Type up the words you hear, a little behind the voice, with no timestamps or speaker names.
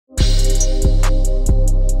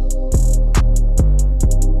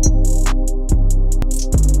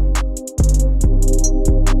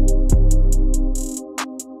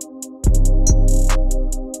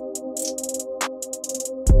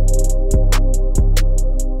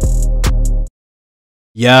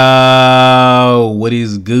Yo, what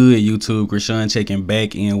is good, YouTube? Griffen checking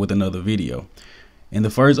back in with another video. In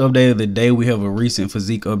the first update of the day, we have a recent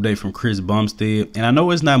physique update from Chris Bumstead. And I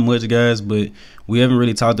know it's not much, guys, but we haven't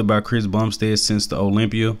really talked about Chris Bumstead since the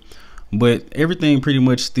Olympia. But everything pretty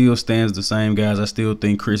much still stands the same, guys. I still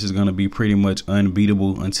think Chris is going to be pretty much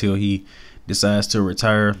unbeatable until he decides to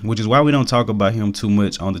retire, which is why we don't talk about him too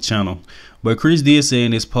much on the channel. But Chris did say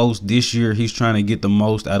in his post this year he's trying to get the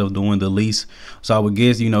most out of doing the least. So I would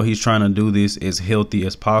guess, he's trying to do this as healthy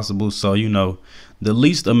as possible. So, the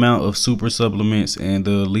least amount of super supplements and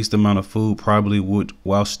the least amount of food probably would,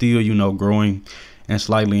 while still, growing and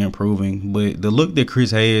slightly improving. But the look that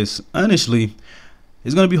Chris has, honestly,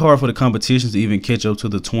 it's going to be hard for the competitions to even catch up to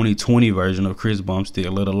the 2020 version of Chris Bumstead,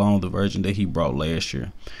 let alone the version that he brought last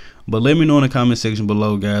year. But let me know in the comment section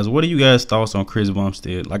below, guys, what are you guys' thoughts on Chris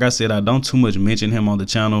Bumstead? Like I said, I don't too much mention him on the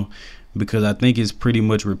channel because I think it's pretty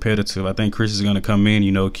much repetitive. I think Chris is going to come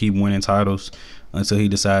in, keep winning titles until he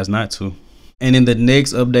decides not to. And in the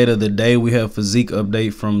next update of the day, we have physique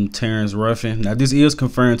update from Terrence Ruffin. Now, this is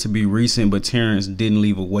confirmed to be recent, but Terrence didn't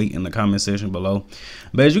leave a weight in the comment section below.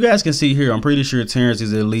 But as you guys can see here, I'm pretty sure Terrence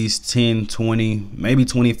is at least 10, 20, maybe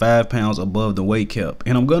 25 pounds above the weight cap.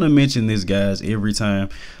 And I'm going to mention this, guys, every time.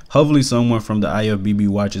 Hopefully someone from the IFBB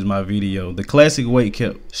watches my video. The classic weight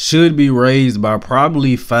cap should be raised by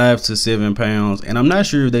probably 5 to 7 pounds. And I'm not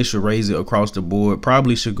sure if they should raise it across the board.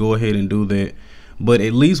 Probably should go ahead and do that, but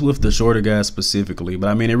at least with the shorter guys specifically. But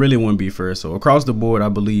I mean, it really wouldn't be fair. So across the board, I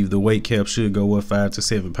believe the weight cap should go up 5 to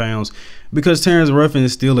 7 pounds because Terrence Ruffin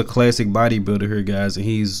is still a classic bodybuilder here, guys.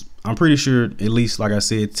 And I'm pretty sure at least, like I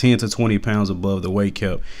said, 10 to 20 pounds above the weight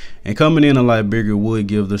cap. And coming in a lot bigger would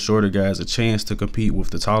give the shorter guys a chance to compete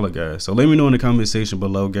with the taller guys. So let me know in the comment section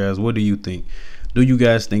below, guys, what do you think? Do you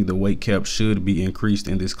guys think the weight cap should be increased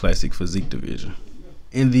in this classic physique division?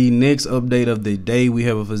 In the next update of the day, we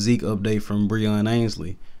have a physique update from Breon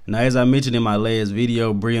Ansley. Now, as I mentioned in my last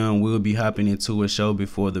video, Breon will be hopping into a show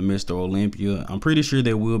before the Mr. Olympia. I'm pretty sure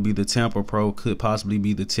there will be the Tampa Pro, could possibly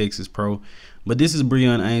be the Texas Pro. But this is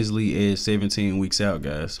Breon Ansley at 17 weeks out,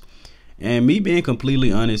 guys. And me being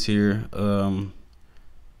completely honest here,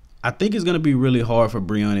 I think it's going to be really hard for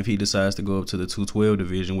Breon if he decides to go up to the 212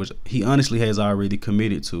 division, which he honestly has already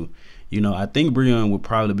committed to. I think Breon would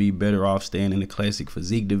probably be better off staying in the classic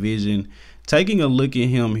physique division. Taking a look at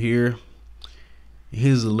him here,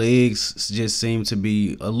 his legs just seem to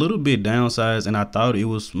be a little bit downsized, and I thought it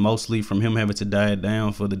was mostly from him having to diet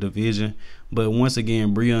down for the division. But once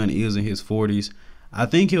again, Breon is in his 40s. I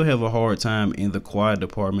think he'll have a hard time in the quad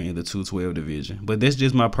department in the 212 division. But that's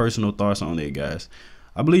just my personal thoughts on it, guys.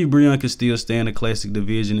 I believe Breon can still stay in the classic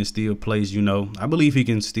division and still place, I believe he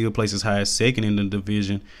can still place as high as second in the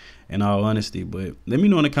division, in all honesty. But let me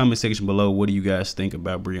know in the comment section below, what do you guys think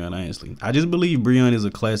about Breon Ansley? I just believe Breon is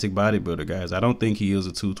a classic bodybuilder, guys. I don't think he is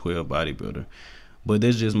a 212 bodybuilder. But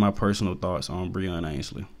that's just my personal thoughts on Breon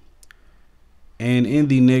Ansley. And in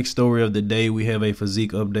the next story of the day, we have a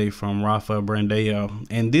physique update from Rafa Brandao.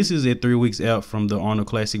 And this is at 3 weeks out from the Arnold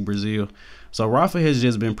Classic Brazil. So Rafa has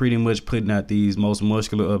just been pretty much putting out these most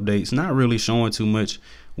muscular updates, not really showing too much.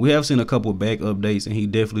 We have seen a couple back updates, and he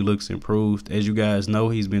definitely looks improved. As you guys know,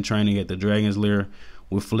 he's been training at the Dragon's Lair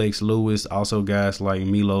with Flex Lewis, also guys like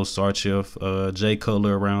Milo Sarchev, Jay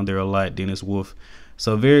Cutler around there a lot, Dennis Wolf.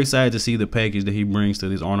 So very excited to see the package that he brings to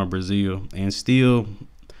this Arnold Brazil, and still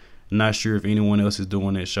not sure if anyone else is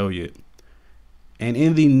doing that show yet. And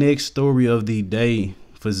in the next story of the day,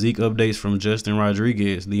 physique updates from Justin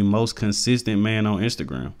Rodriguez, the most consistent man on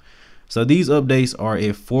Instagram. So these updates are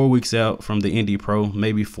at 4 weeks out from the Indy Pro,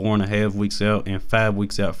 maybe 4.5 weeks out, and 5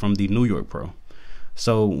 weeks out from the New York Pro.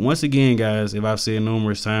 So once again, guys, if I've said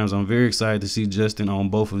numerous times, I'm very excited to see Justin on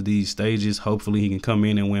both of these stages. Hopefully he can come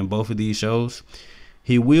in and win both of these shows.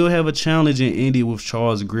 He will have a challenge in Indy with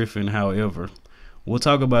Charles Griffen, however. We'll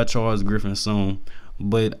talk about Charles Griffen soon.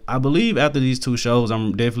 But I believe after these 2 shows,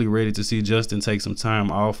 I'm definitely ready to see Justin take some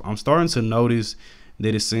time off. I'm starting to notice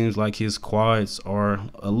that it seems like his quads are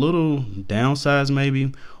a little downsized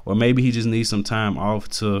maybe, or maybe he just needs some time off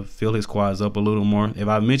to fill his quads up a little more. If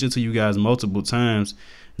I've mentioned to you guys multiple times,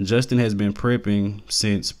 Justin has been prepping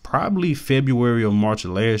since probably February or March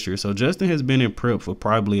of last year. So Justin has been in prep for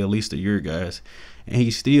probably at least a year, guys, and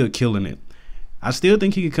he's still killing it. I still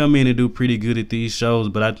think he could come in and do pretty good at these shows,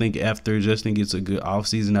 but I think after Justin gets a good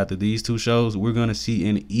offseason after these 2 shows, we're going to see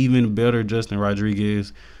an even better Justin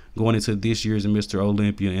Rodriguez going into this year's Mr.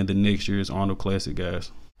 Olympia and the next year's Arnold Classic,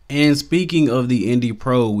 guys. And speaking of the Indy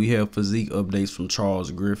Pro, we have physique updates from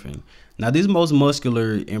Charles Griffen. Now, this most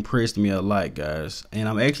muscular impressed me a lot, guys, and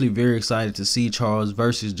I'm actually very excited to see Charles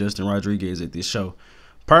versus Justin Rodriguez at this show.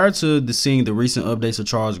 Prior to seeing the recent updates of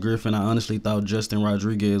Charles Griffen, I honestly thought Justin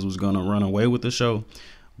Rodriguez was going to run away with the show.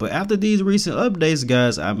 But after these recent updates,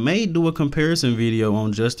 guys, I may do a comparison video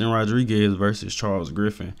on Justin Rodriguez versus Charles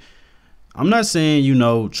Griffen. I'm not saying, you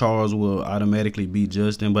know, Charles will automatically beat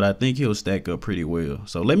Justin, but I think he'll stack up pretty well.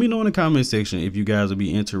 So let me know in the comment section if you guys will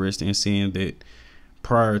be interested in seeing that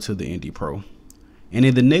prior to the Indy Pro. And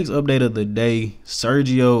in the next update of the day,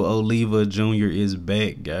 Sergio Oliva Jr. is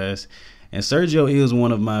back, guys. And Sergio is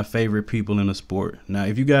one of my favorite people in the sport. Now,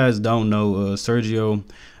 if you guys don't know, Sergio,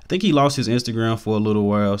 I think he lost his Instagram for a little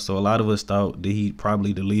while. So a lot of us thought that he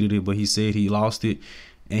probably deleted it, but he said he lost it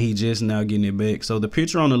and he just now getting it back. So the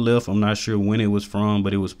picture on the left, I'm not sure when it was from,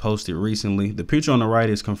 but it was posted recently. The picture on the right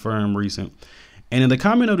is confirmed recent. And in the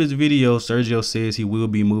comment of this video, Sergio says he will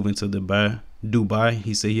be moving to Dubai.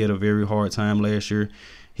 He said he had a very hard time last year.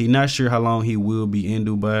 He's not sure how long he will be in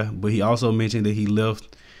Dubai, but he also mentioned that he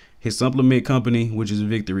left his supplement company, which is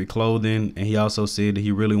Victory Clothing, and he also said that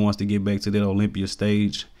he really wants to get back to that Olympia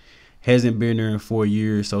stage. Hasn't been there in 4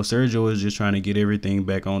 years, so Sergio is just trying to get everything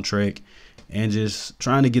back on track and just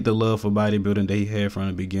trying to get the love for bodybuilding that he had from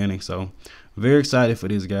the beginning. So very excited for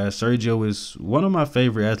this guy. Sergio is one of my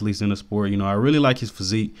favorite athletes in the sport. You know, I really like his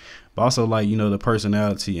physique, but also like, you know, the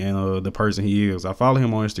personality and the person he is. I follow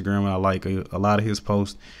him on Instagram and I like a lot of his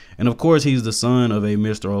posts. And of course, he's the son of a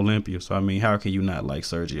Mr. Olympia. So I mean, how can you not like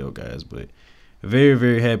Sergio, guys? But very,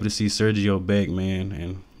 very happy to see Sergio back, man,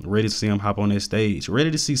 and ready to see him hop on that stage.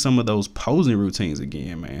 Ready to see some of those posing routines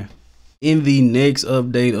again, man. In the next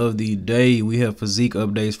update of the day, we have physique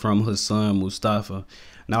updates from Hassan Mustafa.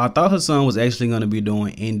 Now, I thought Hassan was actually going to be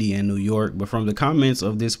doing Indy and New York, but from the comments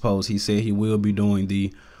of this post, he said he will be doing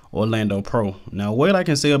the Orlando Pro. Now, what I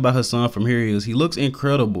can say about Hassan from here is he looks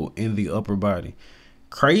incredible in the upper body.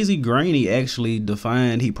 Crazy grainy, actually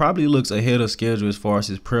defined. He probably looks ahead of schedule as far as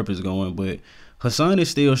his prep is going, but Hassan is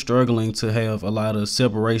still struggling to have a lot of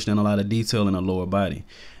separation and a lot of detail in the lower body.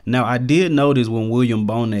 Now, I did notice when William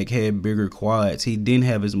Bonac had bigger quads, he didn't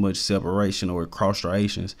have as much separation or cross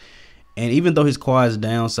striations. And even though his quads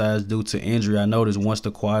downsized due to injury, I noticed once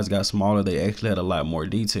the quads got smaller, they actually had a lot more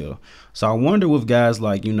detail. So I wonder with guys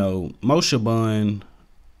like, you know, Moshe Bun,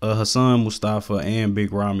 Hassan Mustafa, and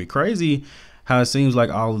Big Ramy. Crazy how it seems like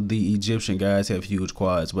all of the Egyptian guys have huge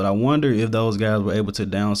quads. But I wonder if those guys were able to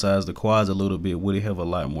downsize the quads a little bit, would it have a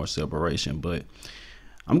lot more separation? But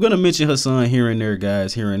I'm going to mention Hassan here and there,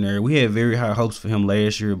 guys, here and there. We had very high hopes for him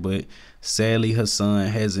last year, but sadly, Hassan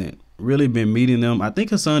hasn't really been meeting them. I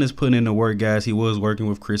think Hassan is putting in the work, guys. He was working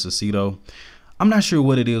with Chris Aceto. I'm not sure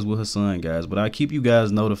what it is with Hassan, guys, but I'll keep you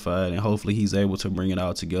guys notified, and hopefully he's able to bring it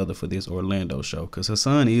all together for this Orlando show, because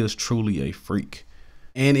Hassan is truly a freak.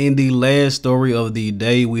 And in the last story of the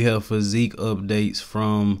day, we have physique updates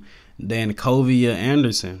from Dancovea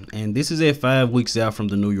Anderson, and this is at 5 weeks out from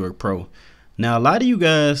the New York Pro. Now, a lot of you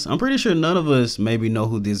guys, I'm pretty sure none of us maybe know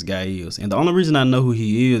who this guy is. And the only reason I know who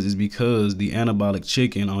he is because the Anabolic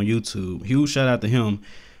Chicken on YouTube, huge shout out to him,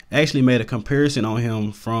 actually made a comparison on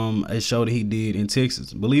him from a show that he did in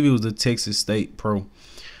Texas. I believe it was the Texas State Pro.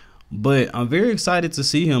 But I'm very excited to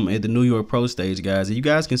see him at the New York Pro stage, guys. And you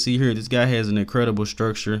guys can see here, this guy has an incredible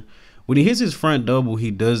structure. When he hits his front double,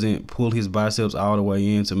 he doesn't pull his biceps all the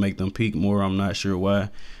way in to make them peak more. I'm not sure why.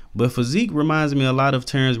 But physique reminds me a lot of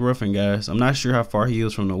Terrence Ruffin, guys. I'm not sure how far he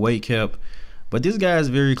is from the weight cap, but this guy is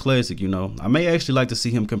very classic, you know. I may actually like to see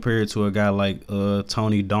him compared to a guy like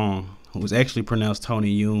Tony Dong, who was actually pronounced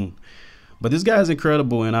Tony Yoon. But this guy is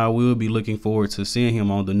incredible, and I will be looking forward to seeing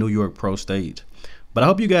him on the New York Pro stage. But I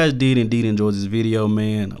hope you guys did indeed enjoy this video,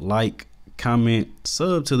 man. Like, comment,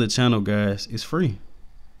 sub to the channel, guys. It's free.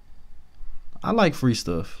 I like free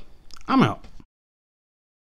stuff. I'm out.